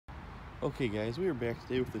Okay guys, we are back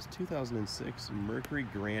today with this 2006 Mercury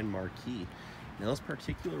Grand Marquis. Now this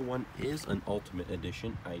particular one is an Ultimate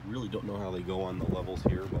Edition. I really don't know how they go on the levels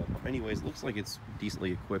here, but anyways, it looks like it's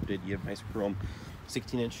decently equipped. You have nice chrome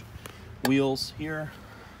 16-inch wheels here.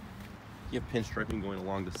 You have pinstriping going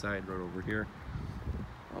along the side right over here.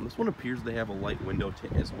 This one appears to have a light window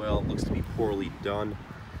tint as well. It looks to be poorly done.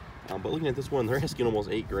 But looking at this one, they're asking almost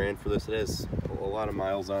 $8,000 for this. It has a lot of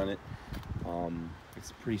miles on it. It's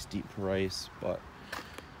a pretty steep price, but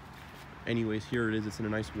anyways, here it is. It's in a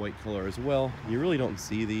nice white color as well. You really don't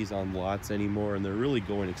see these on lots anymore, and they're really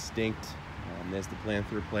going extinct, as the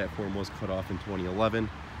Panther platform was cut off in 2011.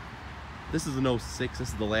 This is an 06. This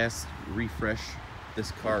is the last refresh this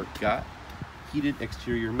car got. Heated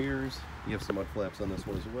exterior mirrors. You have some mud flaps on this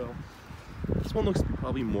one as well. This one looks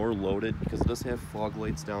probably more loaded because it does have fog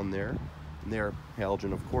lights down there, and they are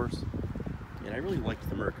halogen, of course. And I really liked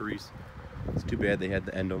the Mercurys. It's too bad they had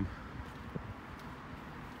to end them.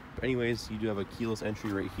 But anyways, you do have a keyless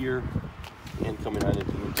entry right here, and coming on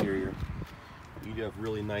into the interior, you do have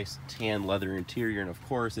really nice tan leather interior, and of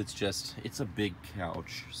course it's a big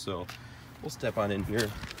couch. So we'll step on in here.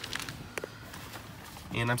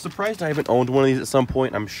 And I'm surprised I haven't owned one of these at some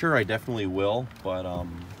point. I'm sure I definitely will, but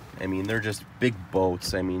I mean, they're just big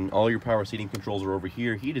boats. I mean, all your power seating controls are over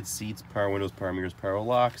here. Heated seats, power windows, power mirrors, power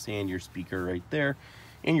locks, and your speaker right there.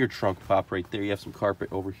 And your trunk pop right there. You have some carpet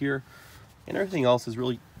over here. And everything else is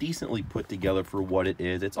really decently put together for what it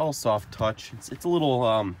is. It's all soft touch. It's a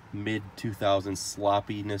little mid-2000s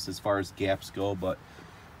sloppiness as far as gaps go, but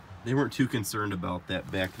they weren't too concerned about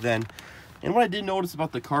that back then. And what I did notice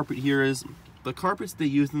about the carpet here is the carpets they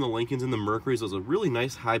used in the Lincolns and the Mercurys was a really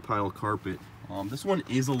nice high pile carpet. This one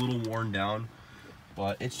is a little worn down,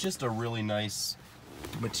 but it's just a really nice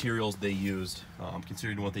materials they used,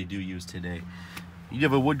 considering what they do use today. You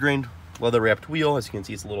have a wood grain leather wrapped wheel. As you can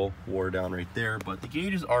see, it's a little wore down right there, but the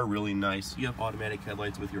gauges are really nice. You have automatic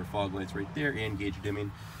headlights with your fog lights right there and gauge dimming.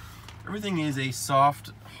 Everything is a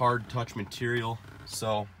soft, hard touch material.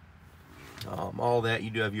 So all that, you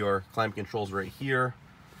do have your climate controls right here,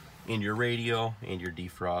 and your radio and your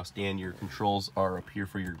defrost, and your controls are up here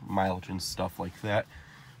for your mileage and stuff like that.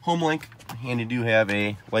 Home link, and you do have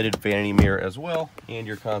a lighted vanity mirror as well, and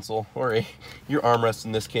your console, or your armrest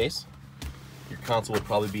in this case. Your console would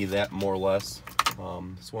probably be that, more or less.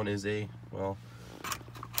 This one is a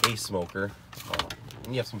smoker.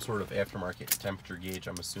 And you have some sort of aftermarket temperature gauge,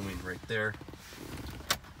 I'm assuming, right there.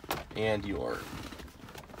 And your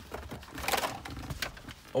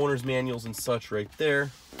owner's manuals and such right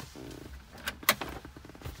there.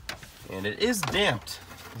 And it is damped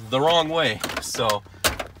the wrong way. So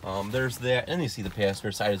there's that. And you see the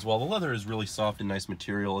passenger side as well. The leather is really soft and nice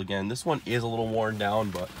material. Again, this one is a little worn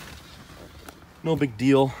down, but no big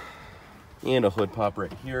deal. And a hood pop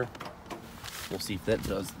right here. We'll see if that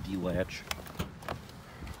does delatch.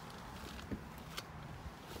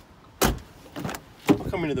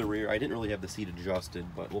 Coming to the rear, I didn't really have the seat adjusted,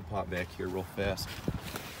 but we'll pop back here real fast.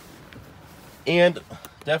 And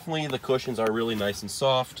definitely the cushions are really nice and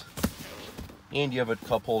soft. And you have a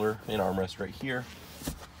cup holder and armrest right here.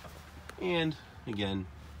 And again,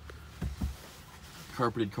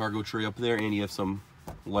 carpeted cargo tray up there, and you have some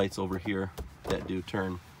lights over here that do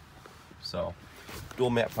turn. So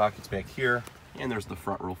dual mat pockets back here, and there's the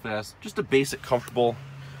front real fast. Just a basic, comfortable,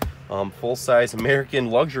 full-size American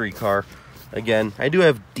luxury car. Again, I do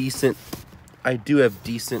have decent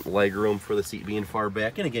leg room for the seat being far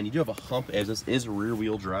back, and again, you do have a hump as this is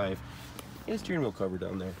rear-wheel drive, and a steering wheel cover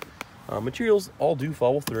down there. Materials all do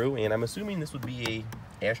follow through, and I'm assuming this would be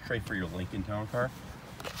a ashtray for your Lincoln Town car.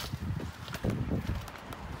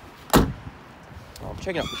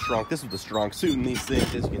 Checking out the strong. This is the strong suit in these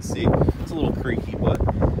things. As you can see, it's a little creaky, but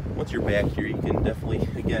once you're back here, you can definitely,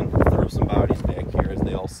 again, throw some bodies back here, as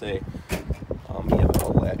they all say. You have a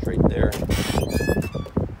latch right there.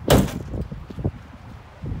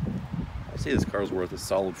 I say this car's worth a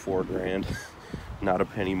solid $4,000, not a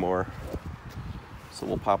penny more. So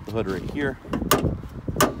we'll pop the hood right here.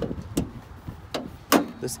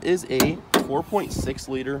 This is a 4.6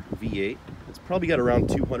 liter V8. It's probably got around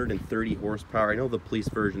 230 horsepower. I know the police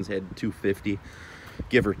versions had 250,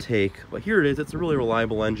 give or take. But here it is. It's a really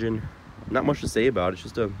reliable engine. Not much to say about it. It's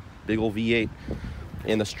just a big old V8.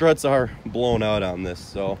 And the struts are blown out on this.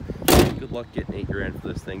 So good luck getting $8,000 for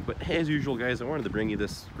this thing. But as usual, guys, I wanted to bring you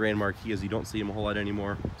this Grand Marquis, as you don't see them a whole lot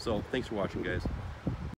anymore. So thanks for watching, guys.